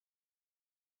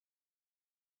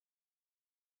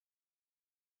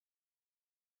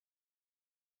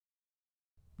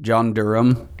John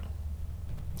Durham.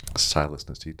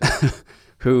 Silasness.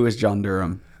 Who is John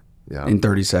Durham? Yeah. In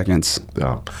 30 seconds.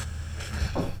 Yeah.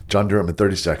 John Durham in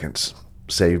 30 seconds.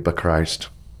 Saved by Christ,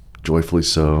 joyfully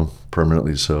so,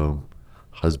 permanently so.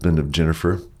 Husband of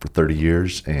Jennifer for 30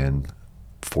 years and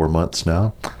 4 months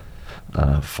now.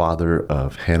 Father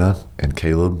of Hannah and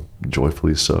Caleb,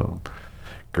 joyfully so.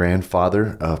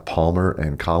 Grandfather of Palmer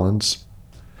and Collins.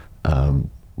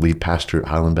 Lead pastor at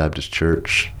Highland Baptist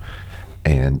Church.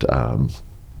 And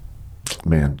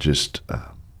just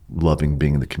loving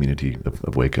being in the community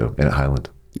of Waco and at Highland.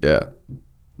 Yeah.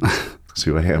 That's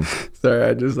who I am. Sorry,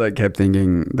 I just kept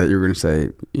thinking that you were going to say,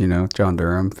 John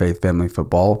Durham, Faith, Family,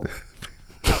 Football.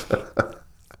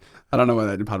 I don't know why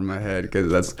that popped in my head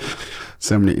because that's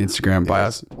so many Instagram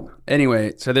bios.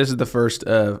 Anyway, so this is the first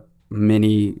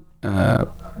mini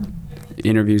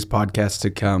interviews podcast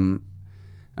to come.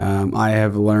 I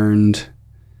have learned...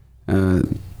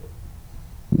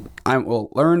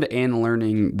 learned and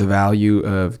learning the value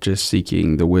of just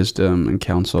seeking the wisdom and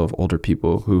counsel of older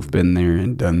people who've been there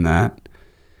and done that.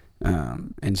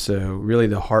 And so really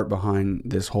the heart behind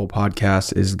this whole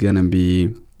podcast is going to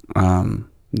be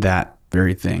that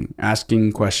very thing,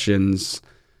 asking questions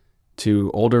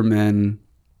to older men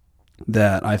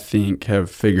that I think have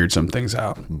figured some things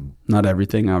out. Not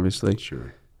everything, obviously.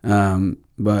 Sure.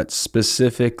 But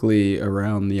specifically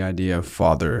around the idea of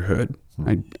fatherhood.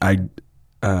 I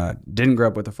didn't grow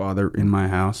up with a father in my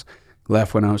house.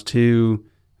 Left when I was 2,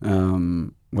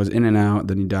 was in and out.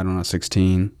 Then he died when I was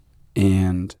 16.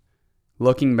 And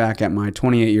looking back at my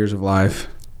 28 years of life,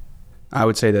 I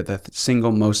would say that the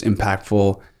single most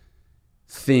impactful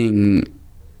thing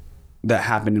that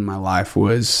happened in my life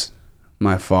was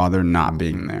my father not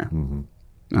being there.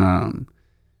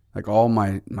 All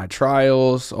my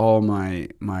trials, all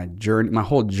my journey, my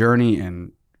whole journey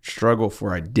and struggle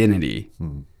for identity.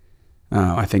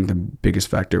 I think the biggest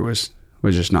factor was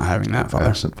just not having that father.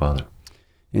 Absent father.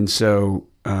 And so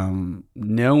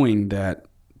knowing that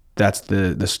that's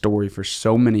the story for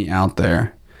so many out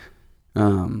there,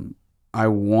 I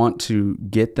want to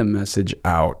get the message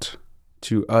out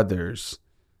to others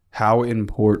how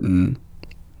important,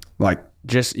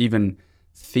 just even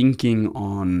thinking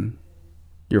on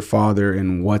your father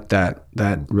and what that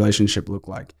relationship looked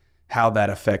like, how that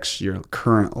affects your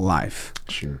current life.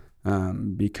 Sure.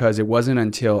 Because it wasn't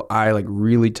until I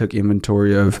really took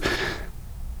inventory of,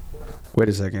 wait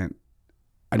a second,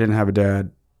 I didn't have a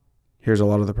dad. Here's a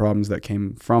lot of the problems that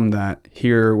came from that.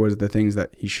 Here was the things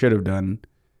that he should have done.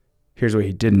 Here's what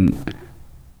he didn't.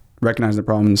 Recognize the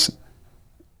problems.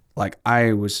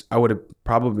 I would have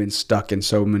probably been stuck in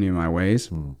so many of my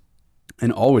ways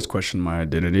and always questioned my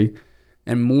identity.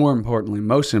 And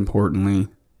most importantly,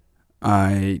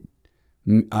 I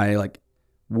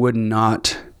would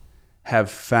not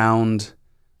have found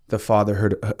the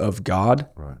fatherhood of God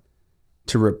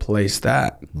to replace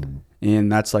that.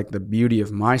 And that's the beauty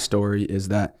of my story, is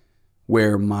that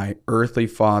where my earthly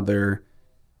father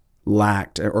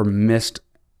lacked or missed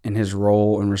in his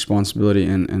role and responsibility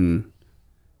and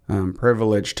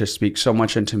privilege to speak so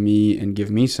much into me and give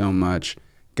me so much,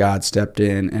 God stepped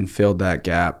in and filled that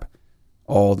gap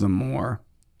all the more.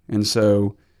 And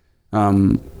so the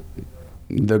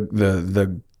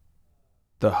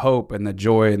hope and the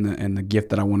joy and the gift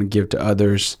that I want to give to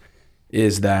others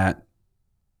is that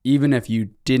even if you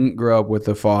didn't grow up with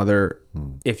a father,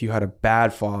 if you had a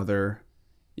bad father,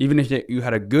 even if you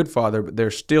had a good father, but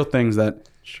there's still things that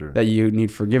you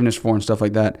need forgiveness for and stuff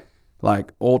like that.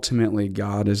 Ultimately,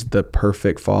 God is the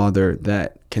perfect father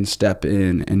that can step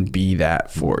in and be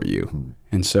that for you.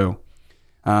 And so,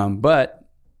 but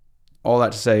all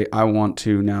that to say, I want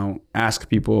to now ask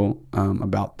people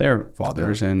about their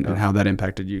fathers and how that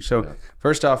impacted you. So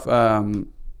first off,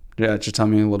 just tell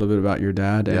me a little bit about your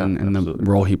dad and the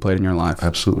role he played in your life.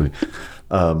 Absolutely.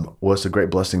 Well, it's a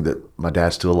great blessing that my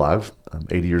dad's still alive. I'm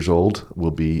 80 years old. Will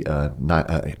be not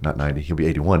 90. He'll be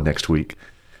 81 next week.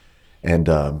 And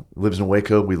lives in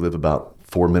Waco. We live about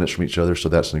 4 minutes from each other, so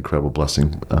that's an incredible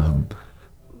blessing.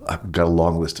 I've got a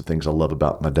long list of things I love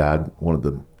about my dad. One of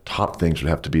the top things would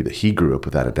have to be that he grew up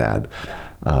without a dad.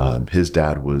 His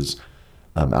dad was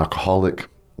alcoholic,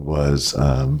 was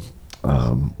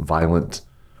violent,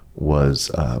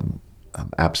 was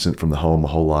absent from the home a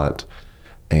whole lot,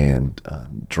 and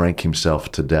drank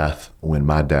himself to death when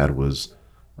my dad was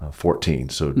 14.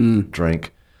 So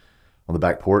drank on the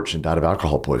back porch and died of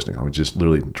alcohol poisoning. I mean, just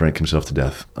literally drank himself to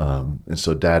death. And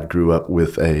so dad grew up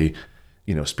with a,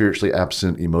 spiritually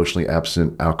absent, emotionally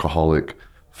absent, alcoholic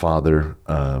father,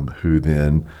 who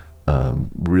then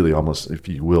really almost, if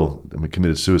you will,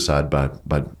 committed suicide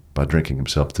by drinking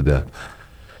himself to death.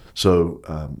 So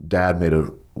Dad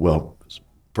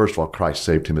first of all, Christ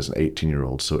saved him as an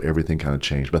 18-year-old, so everything kind of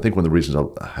changed. But I think one of the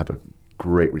reasons I have a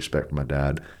great respect for my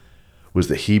dad was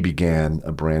that he began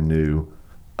a brand new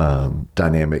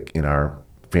dynamic in our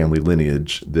family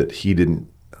lineage that he didn't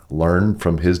learn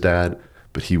from his dad,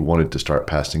 but he wanted to start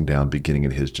passing down beginning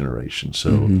in his generation.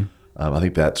 So I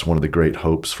think that's one of the great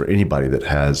hopes for anybody that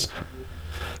has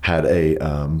had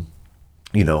an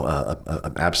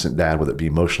absent dad, whether it be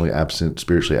emotionally absent,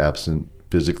 spiritually absent,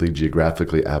 physically,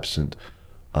 geographically absent,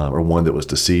 or one that was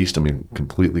deceased,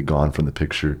 completely gone from the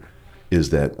picture,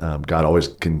 is that God always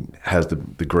has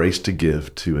the grace to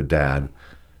give to a dad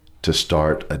to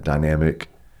start a dynamic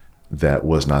that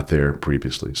was not there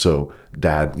previously. So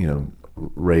Dad,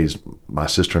 raised my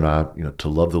sister and I, to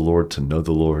love the Lord, to know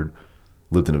the Lord,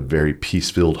 lived in a very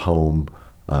peace-filled home,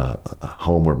 a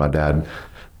home where my dad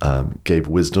gave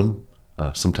wisdom,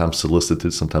 sometimes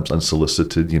solicited, sometimes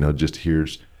unsolicited, just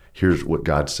here's what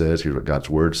God says, here's what God's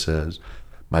word says.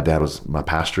 My dad was my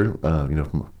pastor, for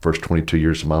the first 22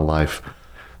 years of my life,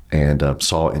 and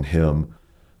saw in him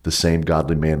the same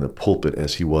godly man in the pulpit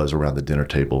as he was around the dinner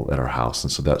table at our house.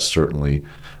 And so that certainly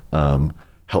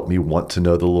helped me want to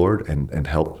know the Lord and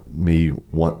helped me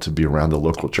want to be around the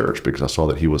local church, because I saw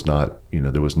that he was not,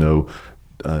 there was no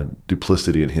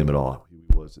duplicity in him at all. Who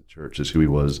he was at church is who he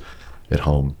was at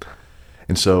home.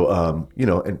 And so,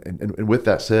 and with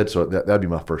that said, so that'd be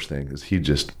my first thing, is he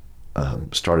just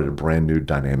started a brand new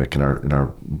dynamic in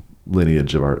our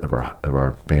lineage of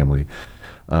our family.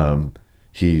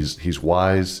 He's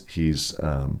wise, he's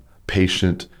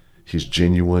patient, he's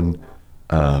genuine,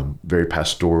 very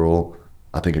pastoral.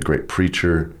 I think a great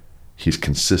preacher. He's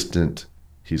consistent,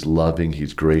 he's loving,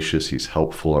 he's gracious, he's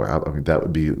helpful. That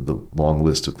would be the long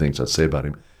list of things I'd say about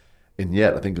him. And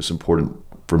yet, I think it's important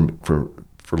for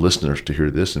listeners to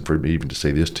hear this, and for me even to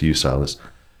say this to you, Silas.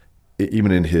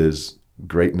 Even in his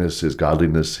greatness, his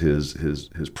godliness,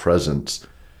 his presence,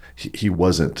 he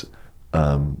wasn't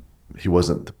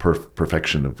the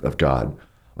perfection of God.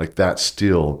 Like, that's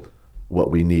still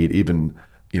what we need. Even,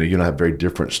 you and I have very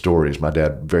different stories. My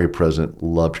dad, very present,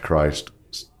 loved Christ,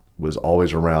 was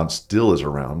always around, still is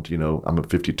around. I'm a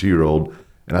 52-year-old,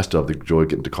 and I still have the joy of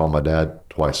getting to call my dad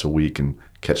twice a week and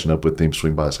catching up with him,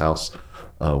 swing by his house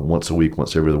once a week,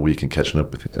 once every other week, and catching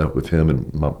up with him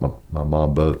and my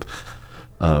mom both.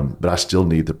 But I still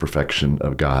need the perfection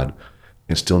of God,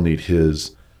 and still need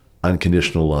his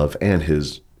unconditional love and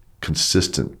his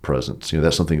consistent presence.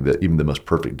 That's something that even the most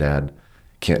perfect dad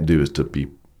can't do, is to be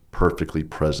perfectly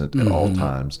present at all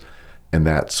times. And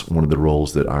that's one of the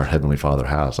roles that our Heavenly Father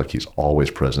has. Like, he's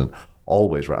always present,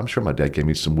 always right. I'm sure my dad gave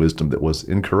me some wisdom that was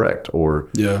incorrect, or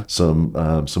some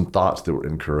thoughts that were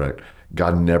incorrect.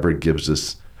 God never gives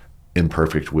us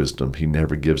imperfect wisdom. He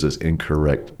never gives us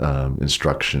incorrect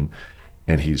instruction.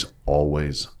 And he's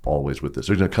always, always with us.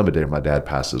 There's going to come a day when my dad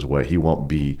passes away. He won't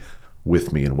be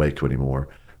with me in Waco anymore.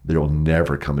 There will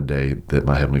never come a day that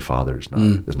my Heavenly Father is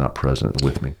not present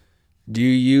with me. Do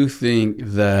you think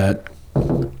that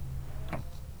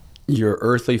your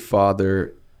earthly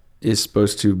father is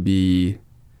supposed to be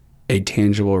a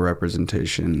tangible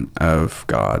representation of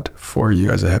God for you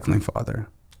as a Heavenly Father?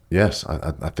 Yes,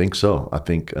 I think so. I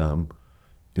think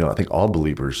I think all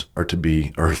believers are to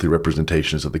be earthly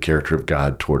representations of the character of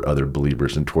God toward other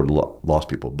believers and toward lost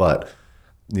people. But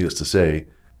needless to say,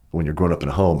 when you're growing up in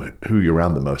a home, who you're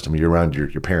around the most? You're around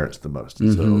your parents the most.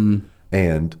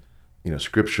 And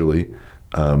scripturally,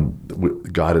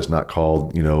 God is not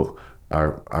called,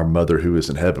 our mother who is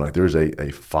in heaven. Like, there's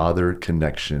a father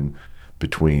connection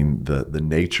between the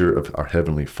nature of our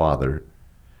Heavenly Father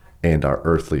and our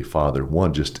earthly father.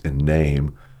 One, just in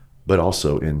name, but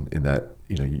also in that,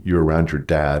 you're around your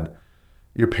dad,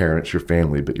 your parents, your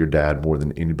family, but your dad more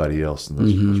than anybody else in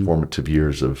those formative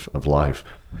years of life.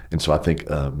 And so I think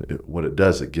what it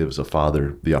does, it gives a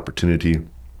father the opportunity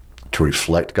to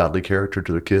reflect godly character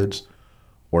to their kids,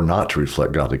 or not to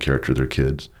reflect godly character to their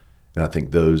kids. And I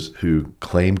think those who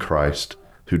claim Christ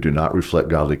who do not reflect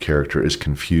godly character is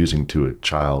confusing to a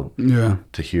child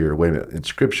to hear. Wait a minute, in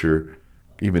Scripture,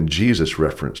 even Jesus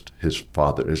referenced his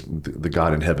Father, as the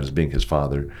God in heaven, as being his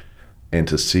Father. And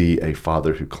to see a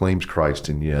father who claims Christ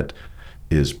and yet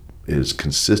is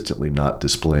consistently not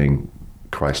displaying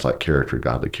Christ-like character,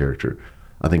 godly character,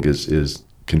 I think is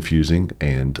confusing.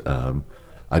 And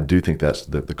I do think that's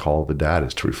the call of the dad,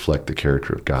 is to reflect the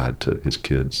character of God to his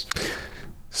kids.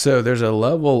 So there's a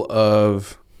level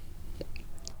of,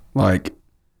 like,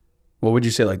 what would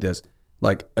you say, like this?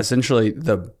 Like, essentially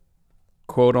the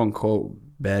quote-unquote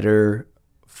better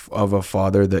of a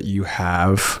father that you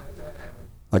have,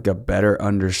 like a better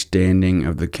understanding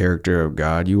of the character of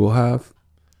God you will have.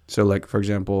 So like, for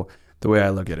example, the way I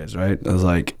look at it is, right, I was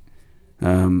like,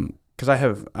 because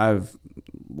I've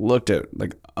looked at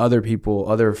like other people,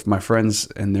 my friends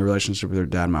and their relationship with their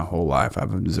dad my whole life.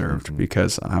 I've observed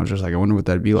because I was just like, I wonder what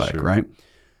that'd be like, right?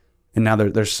 And now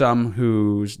there's some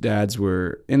whose dads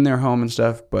were in their home and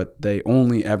stuff, but they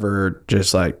only ever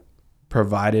just like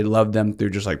loved them through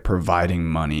just like providing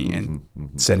money and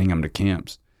sending them to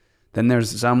camps. Then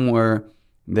there's some where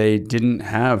they didn't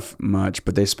have much,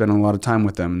 but they spent a lot of time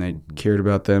with them and they cared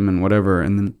about them and whatever.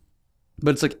 And then,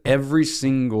 but it's like every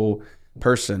single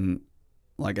person,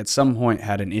 like at some point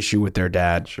had an issue with their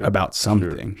dad about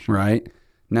something, right?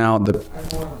 Now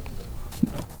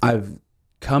I've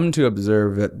come to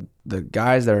observe that the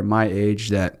guys that are my age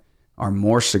that are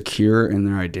more secure in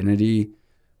their identity,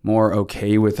 more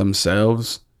okay with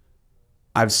themselves,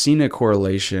 I've seen a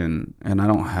correlation, and I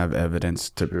don't have evidence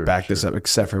to back this up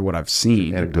except for what I've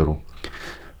seen. Anecdotal.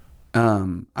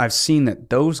 I've seen that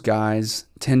those guys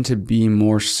tend to be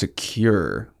more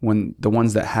secure when the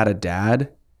ones that had a dad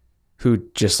who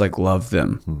just like loved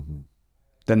them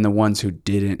than the ones who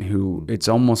didn't, who it's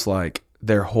almost like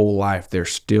their whole life they're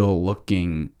still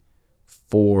looking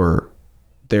for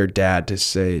their dad to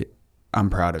say, I'm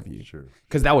proud of you.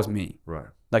 Because that was me. Right.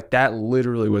 Like that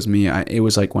literally was me. It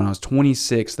was like when I was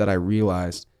 26 that I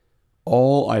realized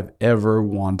all I've ever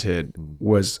wanted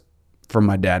was for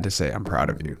my dad to say, I'm proud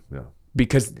of you. Yeah.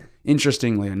 Because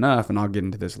interestingly enough, and I'll get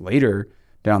into this later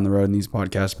down the road in these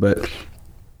podcasts, but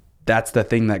that's the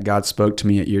thing that God spoke to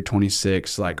me at year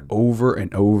 26, like over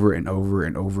and over and over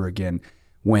and over again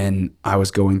when I was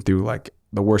going through like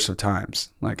the worst of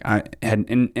times. Like I had,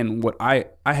 and what I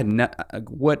had,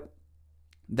 what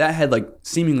that had like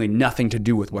seemingly nothing to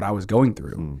do with what I was going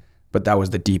through, but that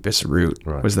was the deepest root,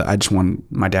 was that I just wanted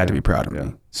my dad to be proud of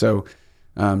me. So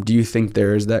do you think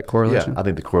there is that correlation? Yeah, I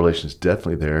think the correlation is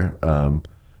definitely there,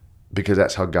 because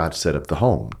that's how God set up the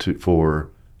home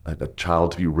for a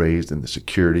child to be raised in the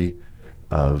security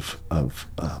of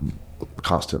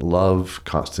constant love,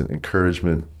 constant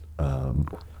encouragement,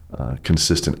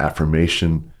 consistent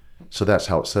affirmation. So that's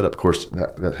how it's set up. Of course,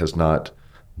 that has not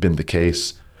been the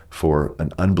case for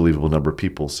an unbelievable number of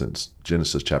people since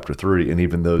Genesis chapter 3. And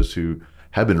even those who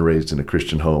have been raised in a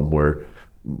Christian home where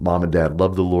mom and dad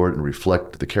love the Lord and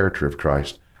reflect the character of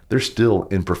Christ, they're still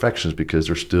imperfections because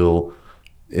they're still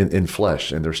in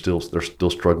flesh, and they're still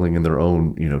struggling in their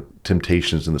own,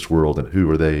 temptations in this world. And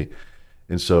who are they?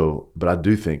 And so, but I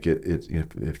do think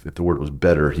if the word was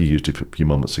better, he used it a few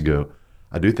moments ago,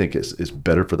 I do think it's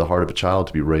better for the heart of a child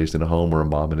to be raised in a home where a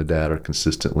mom and a dad are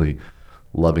consistently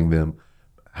loving them.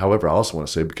 However, I also want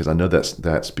to say, because I know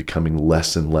that's becoming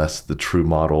less and less the true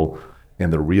model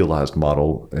and the realized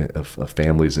model of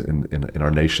families in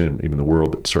our nation, even the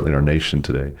world, but certainly in our nation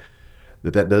today,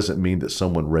 that doesn't mean that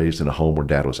someone raised in a home where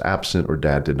dad was absent, or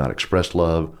dad did not express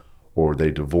love, or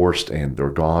they divorced and they're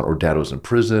gone, or dad was in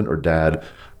prison, or dad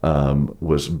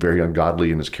was very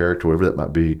ungodly in his character, whatever that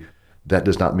might be. That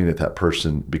does not mean that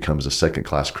person becomes a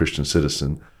second-class Christian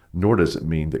citizen, nor does it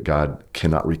mean that God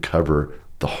cannot recover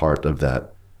the heart of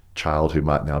that child who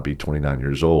might now be 29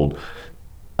 years old,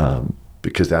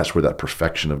 because that's where that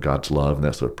perfection of God's love, and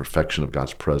that's the perfection of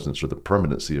God's presence, or the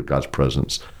permanency of God's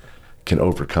presence, can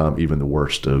overcome even the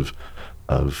worst of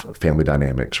family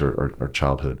dynamics or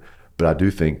childhood. But I do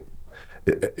think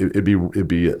it'd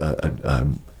be a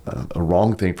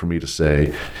wrong thing for me to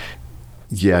say,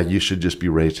 yeah, you should just be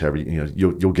raised however,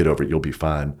 you'll get over it, you'll be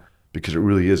fine, because it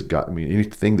really is God. I mean,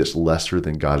 anything that's lesser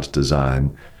than God's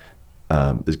design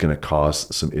is going to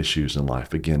cause some issues in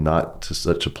life. Again, not to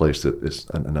such a place that it's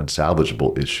an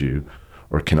unsalvageable issue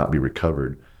or cannot be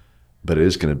recovered, but it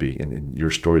is going to be. And your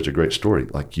story is a great story.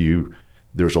 Like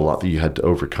there's a lot that you had to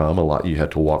overcome, a lot you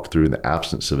had to walk through in the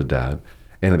absence of a dad,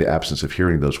 and in the absence of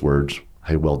hearing those words,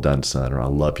 hey, well done, son, or I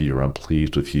love you, or I'm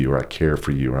pleased with you, or I care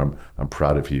for you, or I'm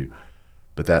proud of you.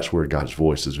 But that's where God's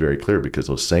voice is very clear, because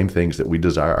those same things that we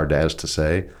desire our dads to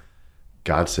say,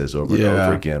 God says over and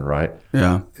over again, right?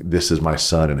 Yeah. This is my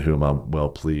son in whom I'm well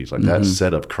pleased. Like that's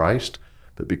said of Christ,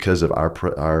 but because of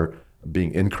our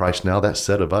being in Christ now, that's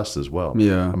said of us as well.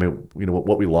 Yeah. I mean,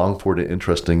 what we long for,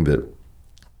 interesting that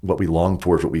what we long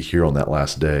for is what we hear on that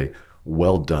last day.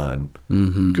 Well done,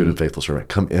 good and faithful servant.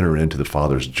 Come enter into the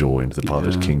Father's joy, into the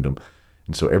Father's kingdom.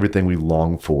 And so everything we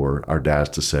long for our dads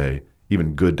to say,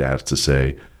 even good dads to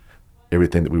say,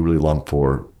 everything that we really long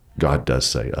for, God does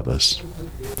say of us.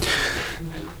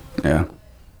 Yeah.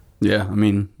 Yeah. I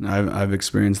mean, I've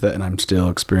experienced that, and I'm still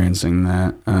experiencing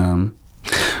that.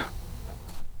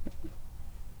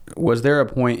 Was there a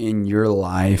point in your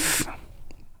life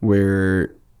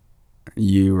where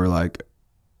you were like,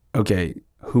 okay,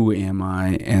 who am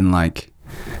I? And like,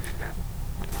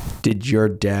 Did your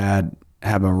dad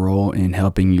have a role in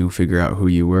helping you figure out who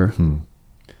you were?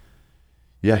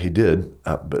 Yeah, he did.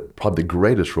 But probably the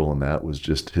greatest role in that was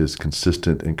just his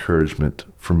consistent encouragement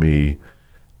for me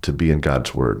to be in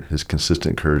God's Word, his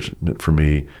consistent encouragement for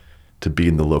me to be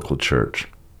in the local church.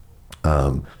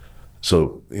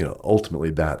 So, ultimately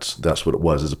that's what it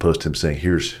was, as opposed to him saying,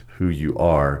 here's who you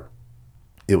are.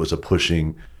 It was a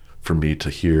pushing for me to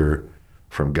hear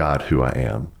from God who I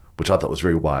am, which I thought was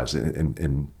very wise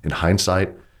in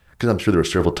hindsight, because I'm sure there were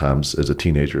several times as a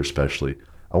teenager, especially,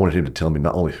 I wanted him to tell me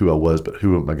not only who I was, but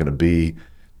who am I going to be,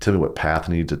 tell me what path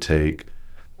I need to take,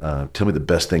 tell me the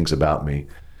best things about me.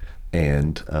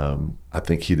 And I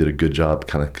think he did a good job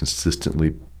kind of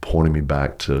consistently pointing me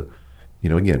back to,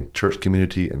 again, church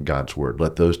community and God's Word.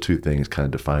 Let those two things kind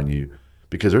of define you,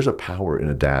 because there's a power in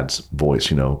a dad's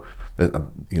voice.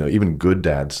 Even good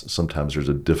dads, sometimes there's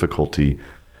a difficulty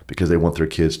because they want their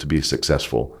kids to be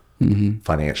successful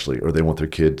financially, or they want their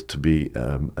kids to be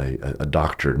a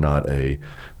doctor, not a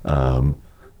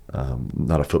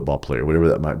football player, whatever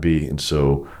that might be. And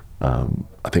so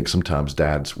I think sometimes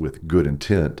dads with good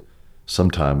intent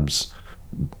sometimes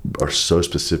are so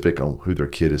specific on who their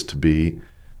kid is to be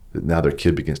that now their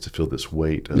kid begins to feel this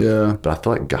weight. But I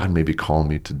feel like God may be calling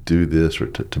me to do this or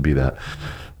to be that.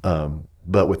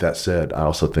 But with that said, I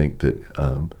also think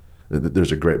that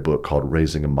there's a great book called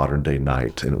Raising a Modern Day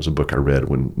Knight. And it was a book I read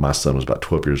when my son was about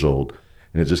 12 years old.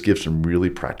 And it just gives some really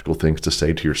practical things to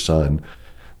say to your son.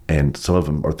 And some of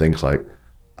them are things like,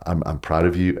 I'm proud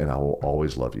of you and I will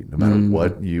always love you. No matter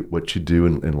what you do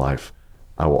in life,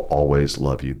 I will always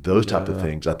love you. Those type of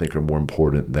things I think are more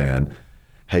important than,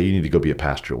 hey, you need to go be a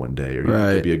pastor one day, or you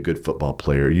need to be a good football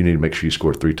player. You need to make sure you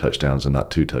score 3 touchdowns and not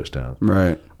 2 touchdowns.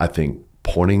 Right. I think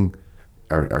pointing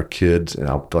our kids, and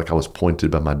I feel like I was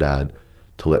pointed by my dad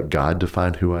to let God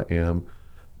define who I am,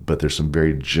 but there's some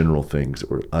very general things that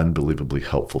were unbelievably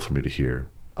helpful for me to hear.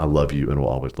 I love you and will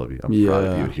always love you. I'm proud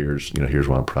of you. And here's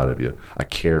why I'm proud of you. I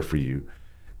care for you.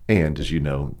 And as you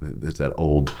know, there's that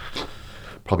old,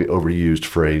 probably overused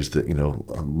phrase that,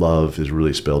 love is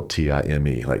really spelled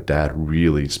T-I-M-E. Like Dad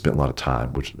really spent a lot of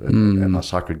time, which at my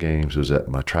soccer games, it was at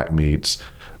my track meets.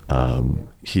 And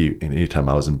anytime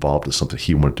I was involved with something,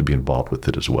 he wanted to be involved with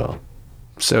it as well.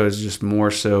 So it's just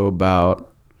more so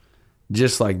about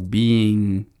just like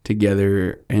being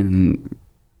together and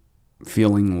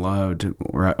feeling loved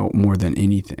more than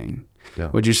anything. Yeah.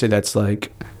 Would you say that's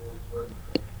like,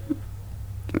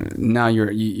 now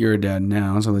you're a dad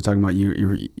now, so they're talking about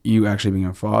you actually being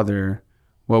a father.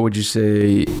 What would you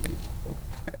say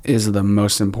is the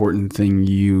most important thing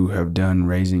you have done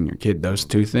raising your kid? Those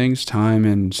two things, time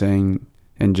and saying,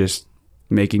 and just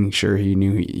making sure he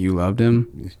knew you loved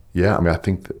him? Yeah, I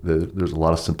think that there's a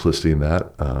lot of simplicity in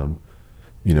that.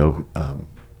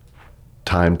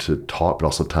 Time to talk, but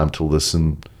also time to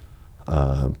listen,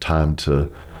 time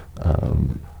to,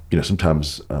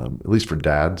 sometimes, at least for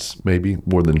dads, maybe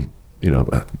more than,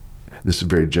 this is a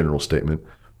very general statement.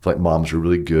 I feel like moms are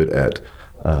really good at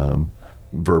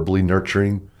verbally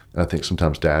nurturing. And I think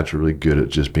sometimes dads are really good at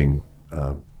just being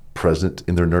present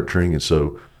in their nurturing. And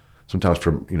so sometimes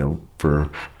for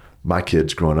my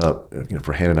kids growing up,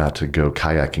 for Hannah and I to go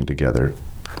kayaking together,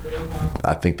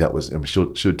 I think that was, she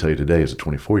would tell you today as a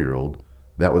 24-year-old,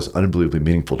 that was unbelievably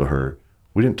meaningful to her.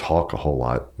 We didn't talk a whole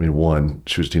lot. One,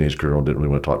 she was a teenage girl and didn't really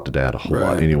want to talk to Dad a whole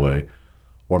lot anyway.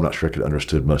 Or I'm not sure I could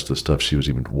understood most of the stuff she was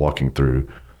even walking through.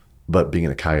 But being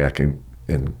in a kayak and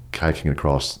kayaking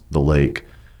across the lake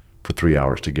for 3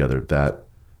 hours together,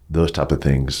 those type of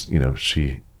things,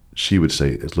 she would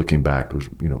say, as looking back, was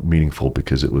meaningful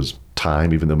because it was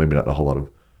time, even though maybe not a whole lot of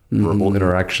verbal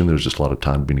interaction. There was just a lot of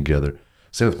time being together.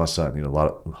 Same with my son.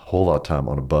 A whole lot of time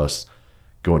on a bus,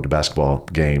 going to basketball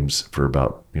games for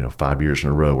about 5 years in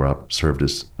a row, where I served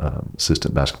as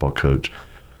assistant basketball coach.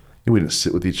 We didn't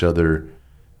sit with each other.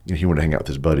 He wanted to hang out with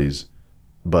his buddies,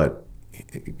 but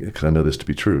because I know this to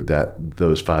be true, that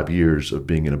those 5 years of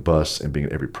being in a bus and being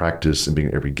at every practice and being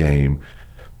at every game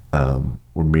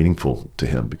were meaningful to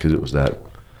him, because it was that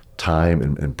time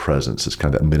and presence. It's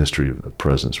kind of that ministry of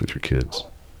presence with your kids.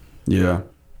 Yeah,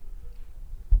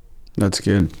 that's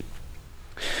good.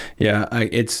 Yeah,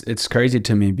 it's crazy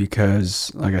to me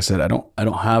because, like I said, I don't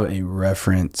have a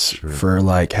reference for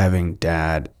like having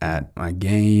Dad at my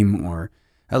game, or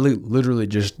I literally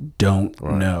just don't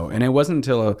know. And it wasn't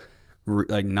until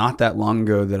not that long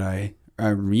ago that I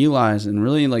realized and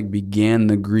really like began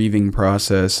the grieving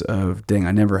process of, dang,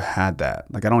 I never had that.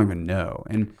 Like I don't even know.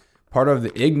 And part of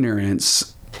the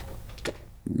ignorance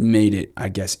made it, I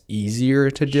guess,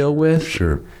 easier to deal with.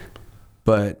 Sure.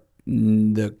 But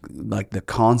the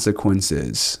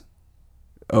consequences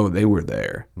oh, they were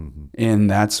there. And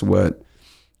that's what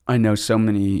I know so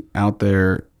many out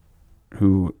there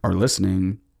who are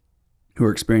listening who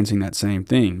are experiencing that same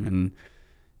thing.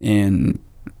 And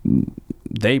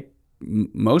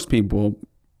most people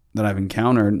that I've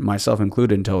encountered, myself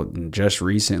included until just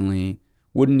recently,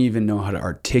 wouldn't even know how to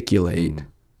articulate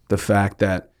the fact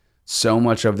that so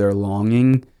much of their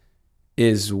longing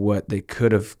is what they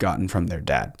could have gotten from their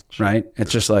dad, right?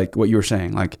 It's just like what you were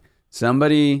saying, like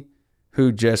somebody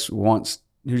who just loves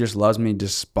me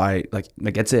despite like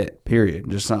that's it, period.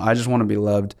 I just want to be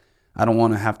loved. I don't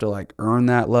want to have to like earn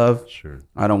that love. Sure.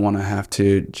 I don't want to have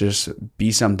to just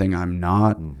be something I'm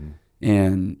not,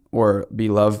 or be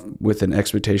loved with an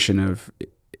expectation of,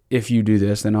 if you do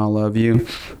this, then I'll love you.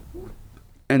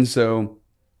 And so,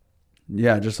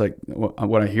 yeah, just like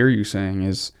what I hear you saying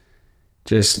is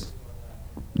just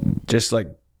like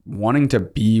wanting to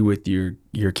be with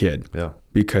your kid,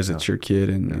 because it's your kid,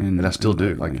 and I still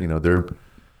do. Like,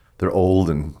 they're old,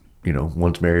 and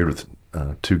one's married with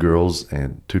 2 girls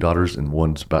and 2 daughters, and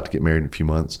one's about to get married in a few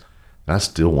months. And I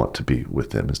still want to be with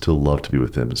them, and still love to be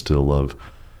with them, and still love,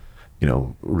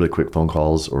 really quick phone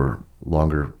calls or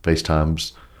longer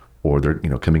FaceTimes, or they're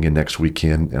coming in next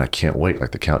weekend, and I can't wait.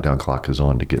 Like the countdown clock is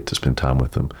on to get to spend time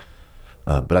with them.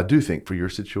 But I do think for your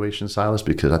situation, Silas,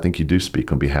 because I think you do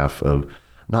speak on behalf of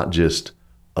not just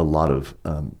a lot of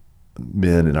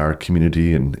men in our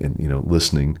community and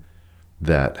listening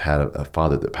that had a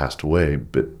father that passed away,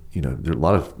 but there are a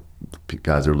lot of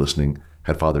guys that are listening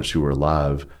had fathers who were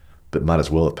alive but might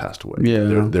as well have passed away.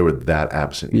 Yeah, they were that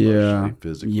absent emotionally,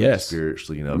 physically,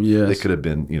 spiritually. They could have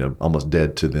been almost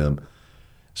dead to them.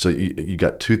 So you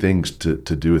got 2 things to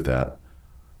do with that,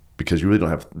 because you really don't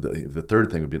have the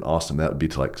third thing would be awesome. That would be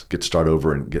to like get to start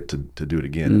over and get to do it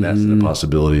again, and that's an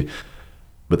impossibility.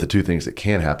 But the 2 things that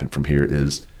can happen from here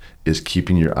is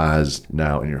keeping your eyes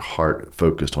now and your heart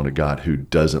focused on a God who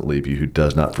doesn't leave you, who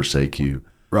does not forsake you.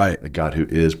 Right. A God who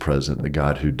is present, a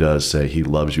God who does say he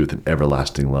loves you with an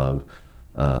everlasting love,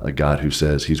 a God who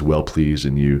says he's well pleased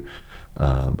in you,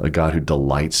 a God who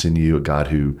delights in you, a God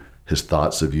who his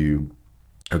thoughts of you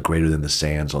are greater than the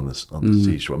sands on the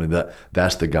seashore. I mean,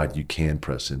 that's the God you can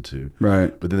press into.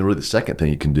 Right. But then really the second thing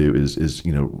you can do is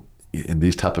in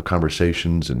these type of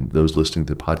conversations, and those listening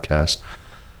to the podcast,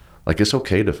 like it's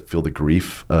okay to feel the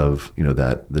grief of,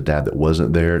 that the dad that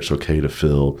wasn't there. It's okay to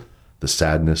feel the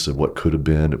sadness of what could have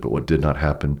been, but what did not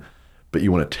happen. But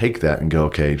you want to take that and go,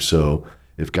 okay, so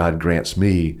if God grants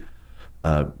me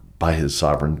by his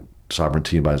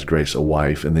sovereignty and by his grace a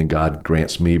wife, and then God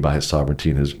grants me by his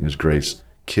sovereignty and his grace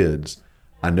kids,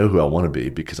 I know who I want to be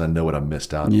because I know what I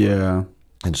missed out on. Yeah.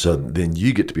 And so then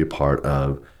you get to be a part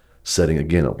of setting,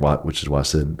 again, which is why I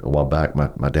said a while back,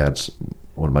 my dad's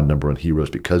one of my number 1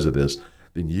 heroes because of this.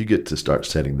 Then you get to start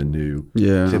setting the new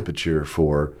temperature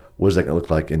for what is that going to look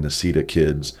like in the Cedar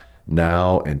kids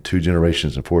now and 2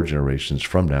 generations and 4 generations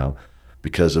from now,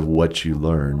 because of what you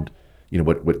learned,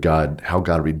 how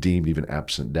God redeemed even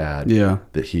absent dad,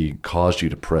 that he caused you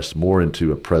to press more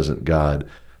into a present God,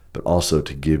 but also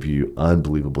to give you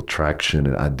unbelievable traction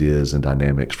and ideas and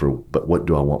dynamics but what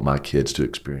do I want my kids to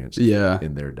experience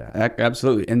in their dad?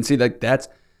 Absolutely. And see, like that's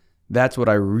what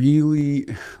I really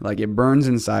like. It burns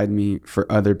inside me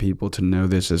for other people to know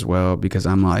this as well, because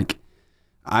I'm like,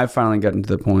 I've finally gotten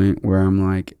to the point where I'm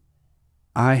like,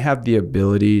 I have the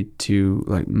ability to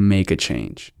like make a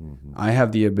change. I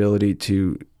have the ability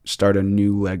to start a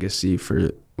new legacy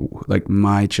for like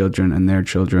my children and their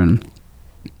children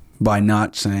by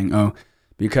not saying, oh,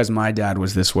 because my dad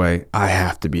was this way, I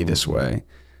have to be this way.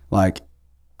 Like,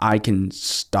 I can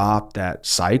stop that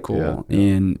cycle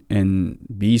and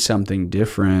be something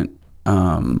different.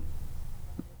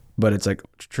 But it's like,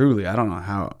 truly, I don't know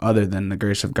how, other than the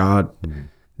grace of God,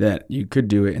 that you could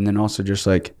do it. And then also just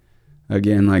like,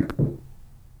 again, like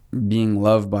being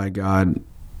loved by God,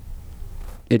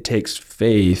 it takes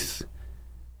faith,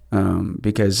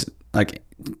 because like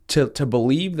to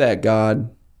believe that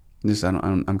God,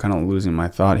 I'm kind of losing my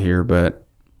thought here, but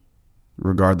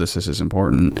regardless, this is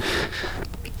important.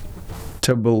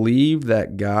 To believe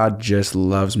that God just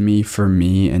loves me for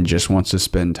me and just wants to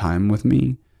spend time with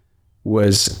me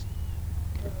was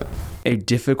a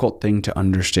difficult thing to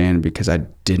understand, because I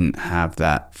didn't have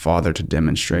that father to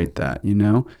demonstrate that,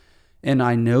 And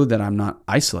I know that I'm not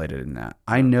isolated in that.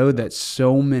 I know that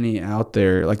so many out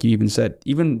there, like you even said,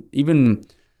 even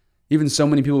so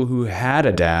many people who had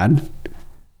a dad,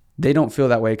 they don't feel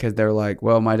that way because they're like,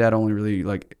 well, my dad only really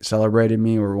like celebrated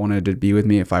me or wanted to be with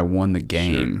me if I won the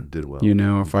game, sure, did well.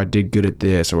 If I did good at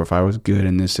this, or if I was good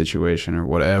in this situation or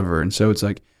whatever. And so it's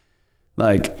like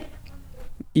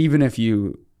even if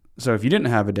you So if you didn't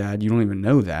have a dad, you don't even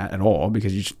know that at all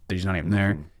because he's not even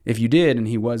there. If you did and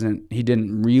he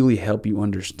didn't really help you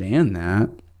understand that,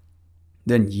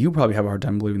 then you probably have a hard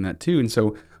time believing that too. And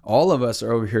so all of us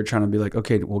are over here trying to be like,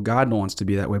 okay, well, God wants to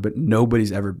be that way, but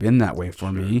nobody's ever been that way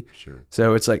for me. Sure.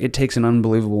 So it's like, it takes an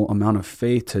unbelievable amount of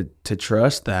faith to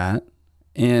trust that.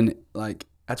 And like,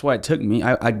 that's why it took me,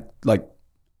 I like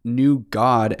knew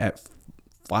God at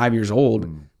 5 years old,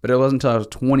 but it wasn't until I was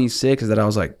 26 that I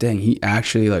was like, dang, he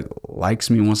actually like likes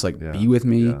me, wants to like be with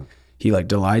me. Yeah. He like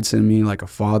delights in me like a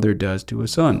father does to a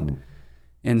son.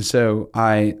 And so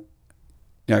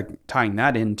tying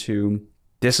that into,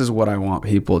 this is what I want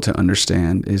people to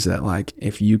understand is that like,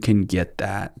 if you can get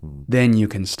that, then you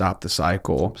can stop the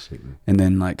cycle. Absolutely. And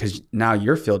then like, cause now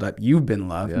you're filled up, you've been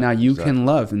loved. Now you can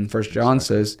love. And First John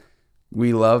says,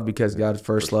 we love because God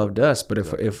first loved us. But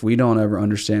if we don't ever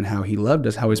understand how he loved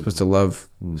us, how are we supposed to love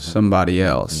somebody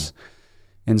else?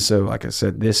 And so, like I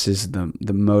said, this is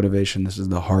the motivation. This is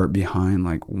the heart behind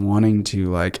like wanting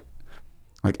to like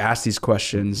ask these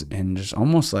questions and just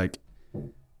almost like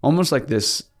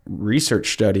this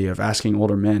research study of asking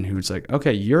older men who's like,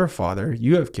 okay, you're a father,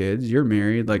 you have kids, you're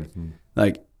married,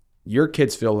 like your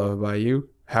kids feel loved by you.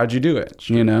 How'd you do it?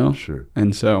 Sure, you know? Sure.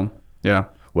 And so, yeah.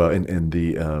 Well, and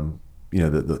the,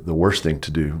 the worst thing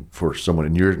to do for someone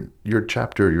in your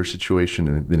chapter, your situation,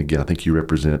 and then again, I think you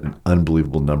represent an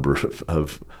unbelievable number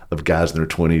of guys in their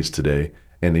 20s today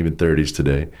and even 30s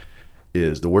today,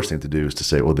 is the worst thing to do is to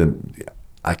say, well, then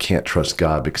I can't trust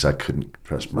God because I couldn't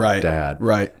trust my dad.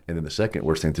 Right. And then the second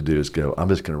worst thing to do is go, I'm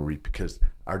just going to read, because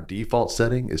our default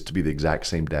setting is to be the exact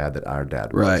same dad that our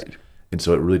dad was. Right. And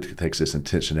so it really takes this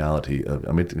intentionality of,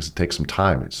 it takes some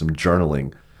time, some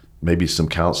journaling, maybe some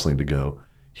counseling to go,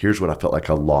 here's what I felt like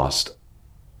I lost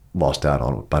out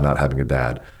on by not having a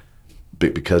dad.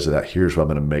 But because of that, here's what I'm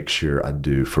going to make sure I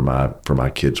do for my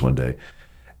kids one day.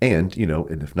 And,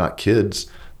 and if not kids,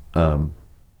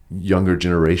 younger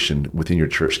generation within your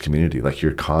church community, like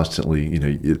you're constantly,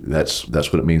 that's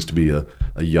what it means to be a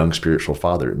young spiritual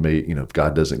father. It may, if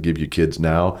God doesn't give you kids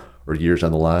now or years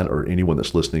down the line, or anyone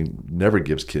that's listening never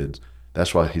gives kids,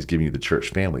 that's why he's giving you the church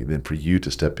family. Then for you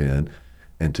to step in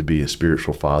and to be a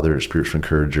spiritual father, a spiritual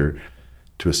encourager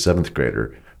to a 7th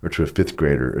grader or to a 5th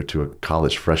grader or to a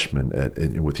college freshman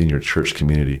within your church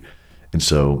community. And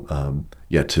so,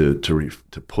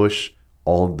 to push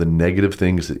all the negative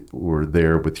things that were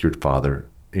there with your father,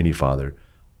 any father,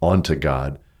 onto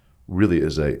God, really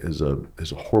is a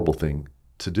horrible thing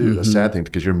to do, a sad thing,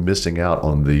 because you're missing out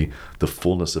on the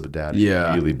fullness of a dad who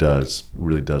really does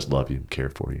love you and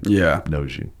care for you. Yeah.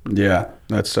 Knows you. Yeah.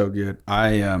 That's so good.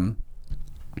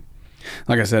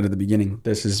 Like I said at the beginning,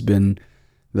 this has been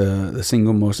the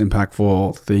single most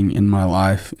impactful thing in my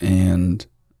life. And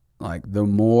like the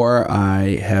more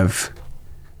I have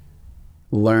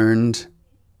learned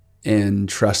and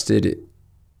trusted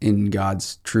in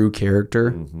God's true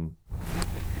character,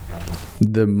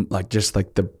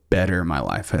 the better my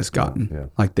life has gotten. Yeah.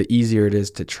 Like the easier it is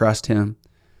to trust him,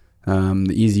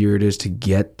 the easier it is to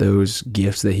get those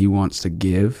gifts that he wants to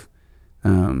give.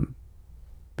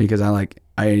 Because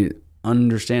I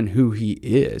understand who he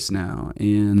is now.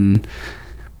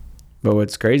 But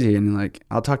what's crazy, and like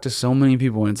I'll talk to so many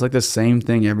people, and it's like the same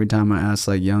thing every time I ask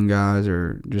like young guys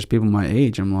or just people my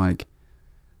age. I'm like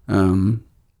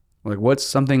what's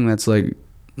something that's like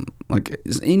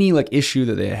is any like issue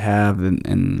that they have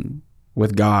and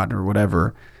with God or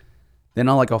whatever, then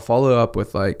I'll follow up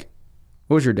with like,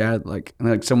 what was your dad like? And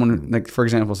like someone, like for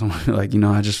example, someone like,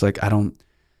 I just like, I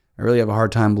really have a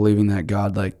hard time believing that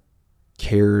God like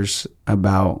cares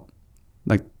about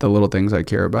like the little things I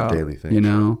care about, daily things,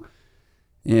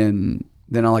 and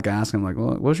then I'll like ask him like, well,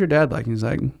 what was your dad like? And he's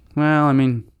like, well,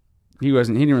 he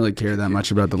didn't really care that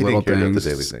much about the little things, the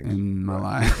daily things in my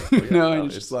life, and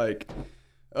it's just like,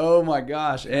 oh my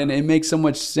gosh. And it makes so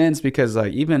much sense because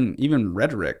like even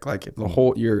rhetoric, like the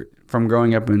whole, you're from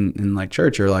growing up in like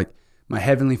church, you're like, my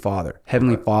heavenly father,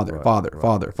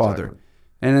 father. Exactly.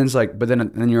 And then it's like, but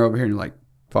then you're over here and you're like,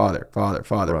 father,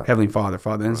 heavenly father.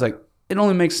 And it's like, it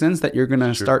only makes sense that you're going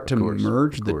to start to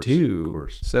merge the two.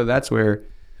 So that's where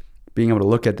being able to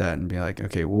look at that and be like,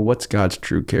 okay, well, what's God's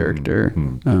true character?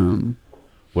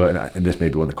 Well, and this may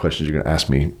be one of the questions you're going to ask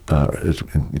me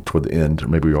toward the end, or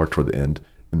maybe we are toward the end,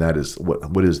 and that is,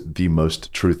 what is the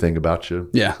most true thing about you?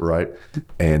 Yeah. Right?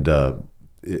 And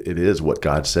it is what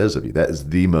God says of you. That is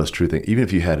the most true thing. Even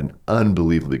if you had an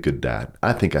unbelievably good dad,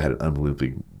 I think I had an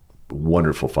unbelievably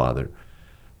wonderful father,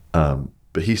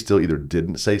 but he still either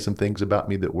didn't say some things about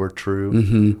me that were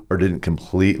true, or didn't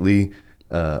completely,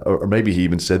 or maybe he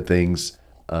even said things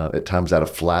at times out of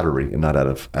flattery and not out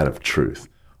of truth.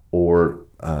 Or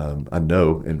I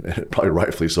know, and probably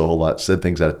rightfully so, a whole lot, said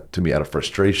things to me out of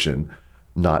frustration,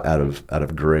 not out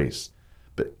of grace.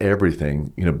 But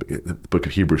everything, the book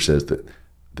of Hebrews says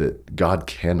that God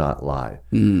cannot lie.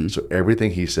 So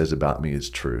everything he says about me is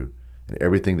true. And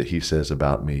everything that he says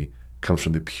about me comes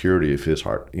from the purity of his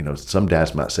heart. Some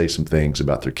dads might say some things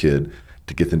about their kid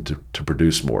to get them to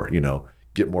produce more,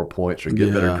 get more points or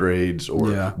get better grades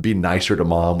or be nicer to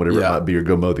mom, whatever it might be, or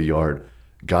go mow the yard.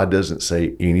 God doesn't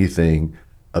say anything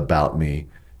about me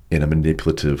in a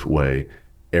manipulative way.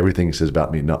 Everything he says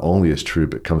about me not only is true,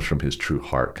 but comes from his true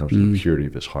heart, comes from the purity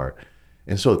of his heart.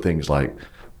 And so things like,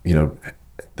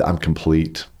 I'm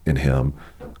complete in him.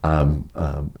 I'm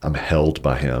held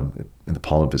by him in the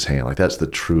palm of his hand. Like, that's the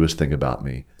truest thing about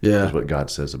me. Is what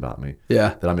God says about me.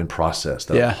 That I'm in process,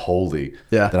 that I'm holy,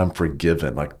 that I'm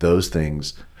forgiven. Like, those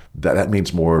things, that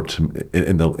means more to me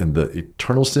in the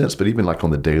eternal sense, but even like on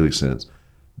the daily sense,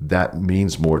 that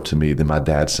means more to me than my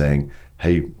dad saying,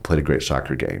 "Hey, played a great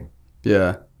soccer game."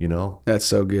 That's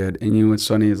so good. And what's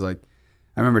funny is, like,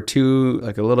 I remember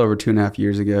a little over 2.5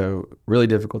 years ago, really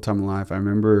difficult time in life. I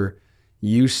remember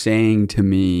you saying to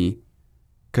me,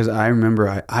 because I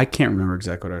remember, I can't remember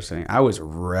exactly what I was saying. I was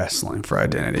wrestling for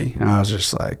identity. And I was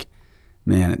just like,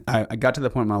 man, I got to the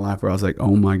point in my life where I was like,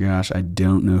 oh my gosh, I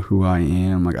don't know who I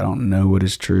am. Like, I don't know what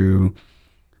is true.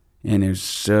 And it was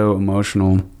so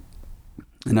emotional.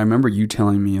 And I remember you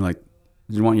telling me, like,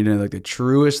 I want you to know, like, the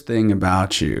truest thing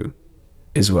about you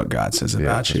is what God says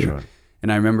about you. Right.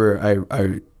 And I remember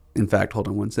I in fact, hold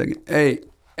on one second. Hey,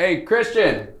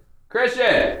 Christian. Hey,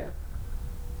 Christian.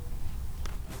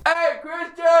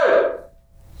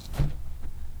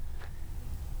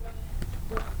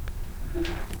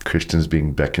 Christian's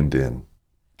being beckoned in.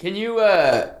 Can you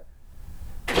grab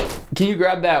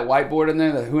that whiteboard in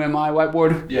there, the Who Am I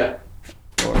whiteboard? Yeah.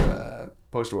 Or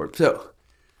poster board. So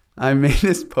I made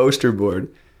this poster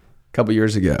board a couple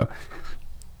years ago.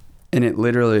 And it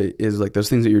literally is like those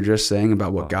things that you're just saying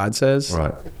about what God says.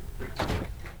 Right.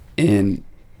 And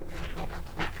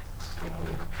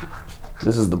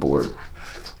this is the board.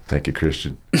 Thank you,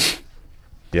 Christian.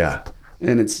 Yeah.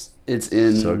 And it's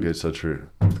in. So good, so true.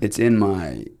 It's in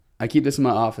I keep this in my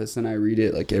office and I read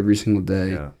it like every single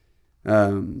day. Yeah.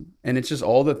 And it's just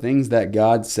all the things that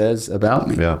God says about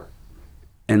me. Yeah.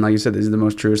 And like you said, these are the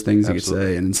most truest things you could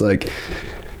say. And it's like,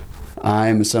 I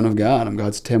am a son of God. I'm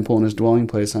God's temple and his dwelling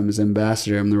place. I'm his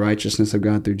ambassador. I'm the righteousness of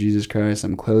God through Jesus Christ.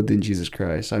 I'm clothed in Jesus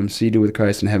Christ. I'm seated with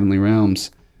Christ in heavenly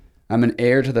realms. I'm an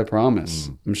heir to the promise.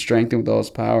 I'm strengthened with all his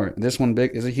power. This one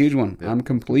is a huge one. Yeah. I'm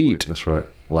complete. That's right.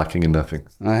 Lacking in nothing.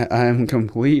 I am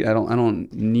complete. I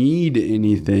don't need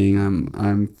anything.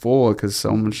 I'm full because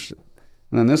so much.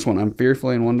 And then this one, I'm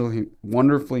fearfully and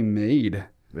wonderfully made.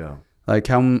 Yeah. Like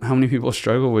how many people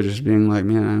struggle with just being like,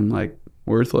 man, I'm like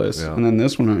worthless. Yeah. And then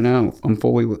this one right now, I'm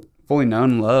fully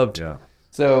known and loved. Yeah.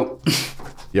 So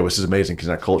yeah, which is amazing because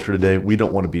in our culture today, we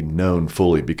don't want to be known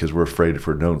fully because we're afraid if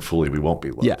we're known fully, we won't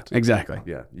be loved. Yeah, exactly.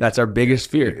 Yeah. That's our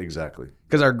biggest fear. Exactly.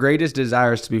 Because our greatest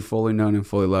desire is to be fully known and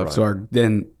fully loved. Right. So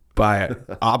then by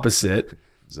opposite,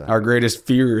 exactly. Our greatest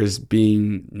fear is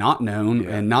being not known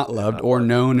and not loved, or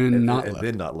known and not loved. And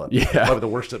then not loved. Yeah. Probably the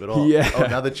worst of it all. Yeah. Oh,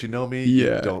 now that you know me,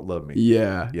 you don't love me.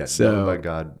 Yeah. Yeah. So, known by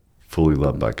God, fully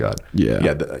loved by God. Yeah.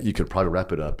 Yeah. You could probably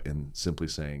wrap it up in simply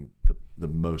saying the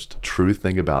most true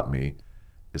thing about me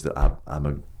is that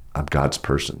I'm God's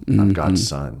person. Mm-hmm. I'm God's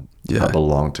son. Yeah. I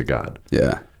belong to God.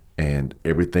 Yeah. And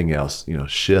everything else,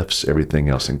 shifts, everything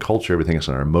else in culture, everything else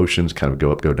in our emotions kind of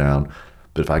go up, go down.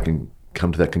 But if I can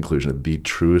come to that conclusion that the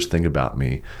truest thing about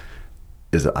me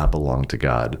is that I belong to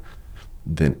God,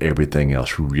 then everything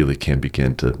else really can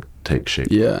begin to take shape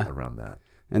around that.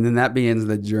 And then that begins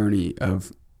the journey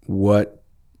of what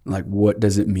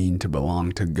does it mean to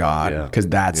belong to God? Because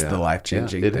that's the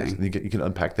life-changing thing. You can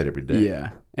unpack that every day.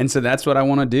 Yeah. And so that's what I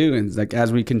want to do. And like,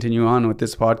 as we continue on with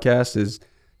this podcast, is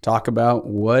talk about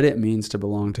what it means to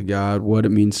belong to God, what it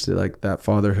means to like that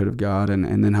fatherhood of God,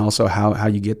 and then also how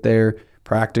you get there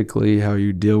practically, how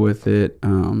you deal with it.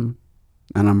 And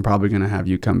I'm probably going to have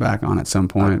you come back on at some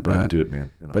point. I'd do it,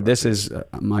 man. But this is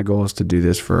my goal is to do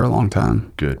this for a long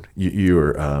time. Good.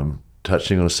 You're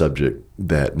touching on a subject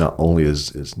that not only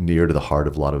is near to the heart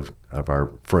of a lot of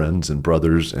our friends and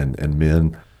brothers and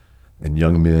men and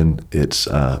young men. It's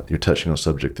you're touching on a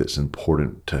subject that's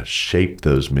important to shape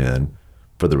those men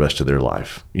for the rest of their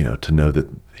life. To know that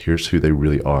here's who they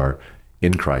really are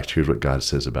in Christ. Here's what God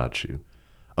says about you.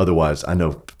 Otherwise, I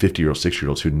know 50-year-olds,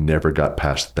 60-year-olds who never got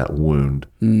past that wound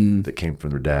that came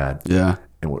from their dad. Yeah.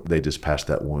 And they just passed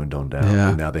that wound on down. Yeah.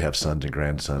 And now they have sons and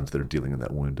grandsons that are dealing in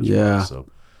that wound as well. So,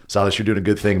 Silas, you're doing a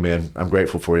good thing, man. I'm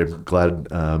grateful for you. Glad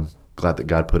glad that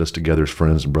God put us together as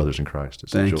friends and brothers in Christ.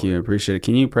 It's Thank you. I appreciate it.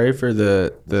 Can you pray for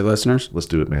the listeners? Let's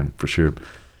do it, man, for sure.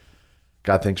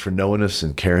 God, thanks for knowing us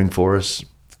and caring for us.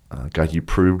 God, you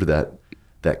proved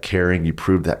that caring, you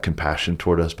proved that compassion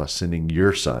toward us by sending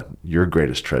your son, your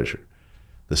greatest treasure,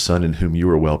 the son in whom you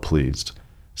were well pleased,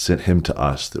 sent him to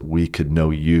us that we could know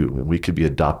you and we could be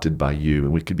adopted by you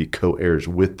and we could be co-heirs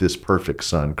with this perfect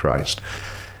son, Christ.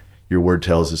 Your word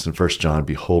tells us in 1 John,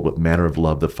 behold, what manner of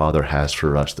love the Father has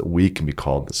for us that we can be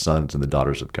called the sons and the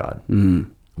daughters of God.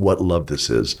 What love this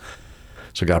is.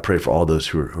 So God, I pray for all those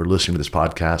who are listening to this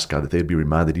podcast, God, that they'd be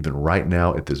reminded even right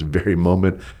now at this very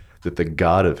moment that the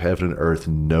God of heaven and earth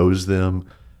knows them,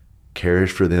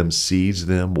 cares for them, sees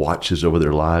them, watches over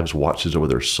their lives, watches over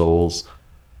their souls,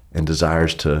 and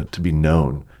desires to be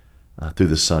known through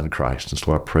the Son, Christ. And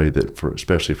so I pray that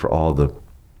especially for all the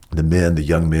men, the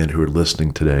young men who are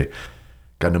listening today,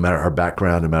 God, no matter our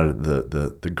background, no matter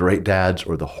the great dads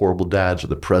or the horrible dads or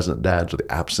the present dads or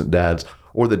the absent dads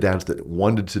or the dads that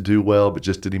wanted to do well but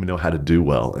just didn't even know how to do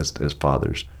well as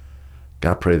fathers,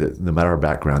 God, I pray that no matter our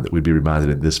background, that we'd be reminded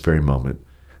in this very moment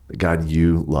that, God,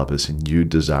 you love us and you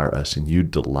desire us and you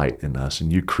delight in us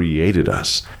and you created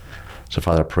us. So,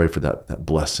 Father, I pray for that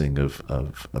blessing of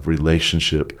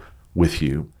relationship with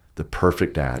you, the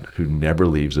perfect dad who never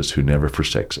leaves us, who never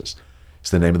forsakes us.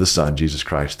 It's the name of the Son, Jesus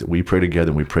Christ, that we pray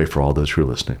together, and we pray for all those who are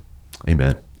listening.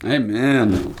 Amen.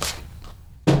 Amen.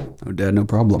 No, Dad, no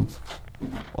problem.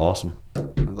 Awesome. I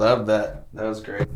love that. That was great.